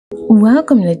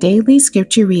Welcome to Daily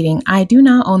Scripture Reading. I do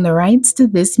not own the rights to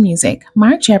this music.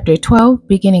 Mark chapter 12,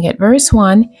 beginning at verse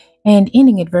 1 and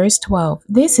ending at verse 12.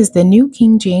 This is the New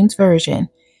King James Version.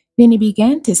 Then he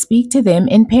began to speak to them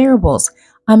in parables.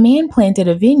 A man planted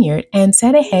a vineyard and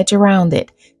set a hedge around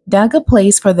it, dug a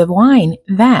place for the wine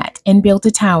vat, and built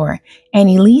a tower. And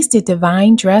he leased it to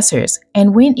vine dressers,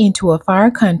 and went into a far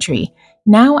country.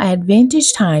 Now at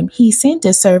vintage time he sent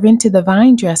a servant to the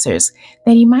vine dressers,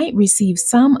 that he might receive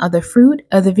some of the fruit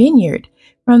of the vineyard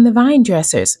from the vine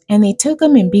dressers. And they took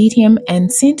him and beat him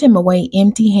and sent him away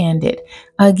empty-handed.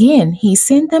 Again he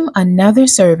sent them another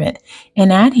servant,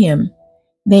 and at him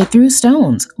they threw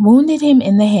stones, wounded him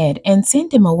in the head, and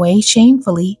sent him away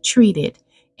shamefully treated.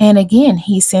 And again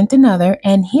he sent another,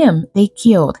 and him they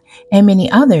killed, and many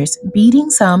others,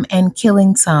 beating some and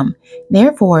killing some.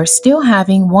 Therefore, still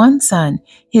having one son,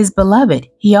 his beloved,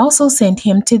 he also sent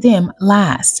him to them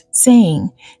last,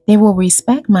 saying, They will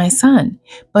respect my son.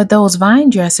 But those vine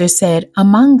dressers said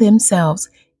among themselves,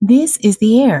 This is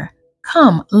the heir.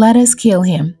 Come, let us kill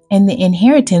him, and the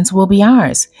inheritance will be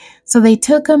ours. So they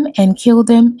took him and killed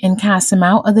him and cast him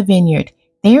out of the vineyard.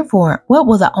 Therefore, what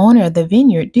will the owner of the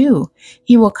vineyard do?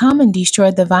 He will come and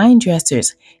destroy the vine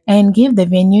dressers and give the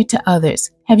vineyard to others.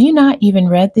 Have you not even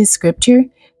read this scripture?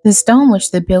 The stone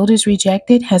which the builders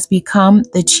rejected has become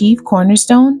the chief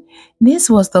cornerstone.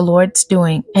 This was the Lord's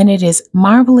doing, and it is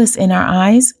marvelous in our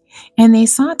eyes. And they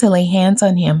sought to lay hands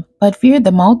on him, but feared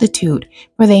the multitude,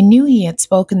 for they knew he had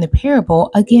spoken the parable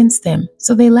against them.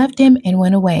 So they left him and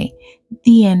went away.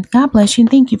 The end. God bless you, and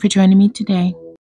thank you for joining me today.